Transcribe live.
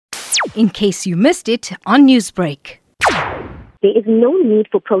in case you missed it on Newsbreak. There is no need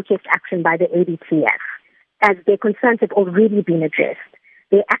for protest action by the ATDF, as their concerns have already been addressed.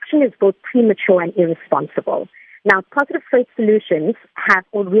 Their action is both premature and irresponsible. Now, Positive Freight Solutions have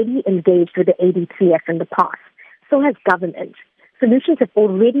already engaged with the ATDF in the past. So has government. Solutions have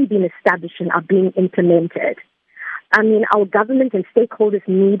already been established and are being implemented. Our government and stakeholders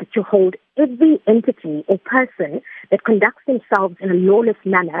need to hold every entity or person that conducts themselves in a lawless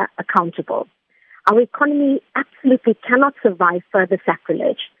manner accountable. Our economy absolutely cannot survive further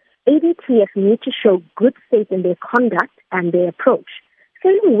sacrilege. ATDF need to show good faith in their conduct and their approach,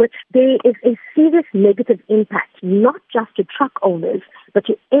 failing which there is a serious negative impact, not just to truck owners, but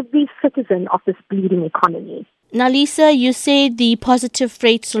to every citizen of this bleeding economy. Now, Lisa, you say the Positive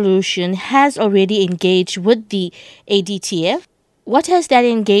Freight Solution has already engaged with the ATDF. What has that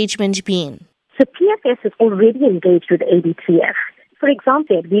engagement been? So PFS has already engaged with the ATDF. For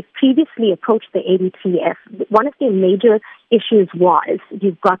example, we've previously approached the ATDF. One of their major issues was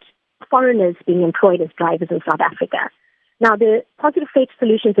you've got foreigners being employed as drivers in South Africa. Now, the Positive Freight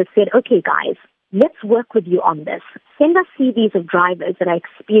Solutions have said, okay, guys, let's work with you on this. Send us CVs of drivers that are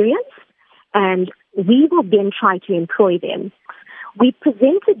experienced, and we will then try to employ them. We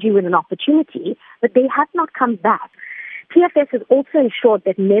presented you with an opportunity, but they have not come back. PFS has also ensured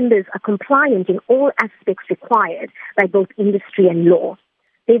that members are compliant in all aspects required by both industry and law.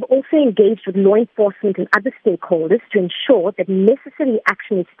 They've also engaged with law enforcement and other stakeholders to ensure that necessary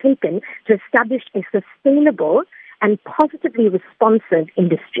action is taken to establish a sustainable and positively responsive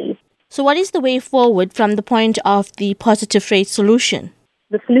industry. So what is the way forward from the point of the Positive Freight Solution?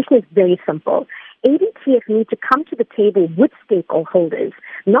 The solution is very simple. ATDF need to come to the table with stakeholders,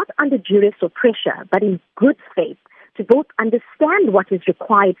 not under duress or pressure, but in good faith, to both understand what is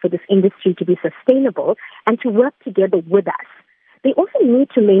required for this industry to be sustainable and to work together with us. They also need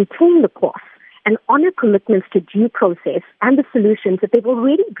to maintain the course and honor commitments to due process and the solutions that they've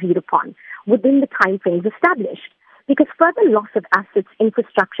already agreed upon within the timeframes established, because further loss of assets,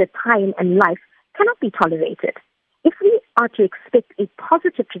 infrastructure, time, and life cannot be tolerated. If we are to expect a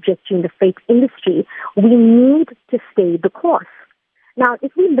positive trajectory in the freight industry, we need to stay the course. Now,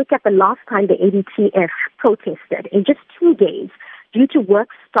 if we look at the last time the ATDF protested, in just 2 days, due to work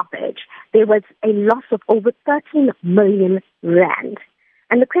stoppage, there was a loss of over 13 million rand.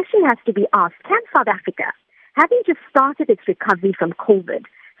 And the question has to be asked, can South Africa, having just started its recovery from COVID,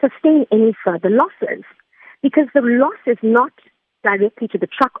 sustain any further losses? Because the loss is not directly to the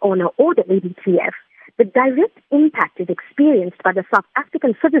truck owner or the ATDF. The direct impact is experienced by the South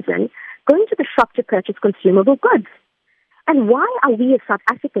African citizen going to the shop to purchase consumable goods. And why are we as South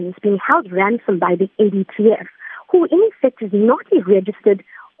Africans being held ransom by the ATDF, who in effect is not a registered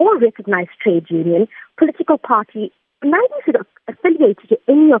or recognized trade union, political party, neither is it affiliated to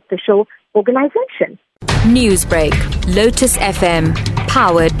any official organization? Newsbreak, Lotus FM,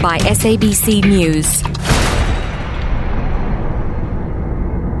 powered by SABC News.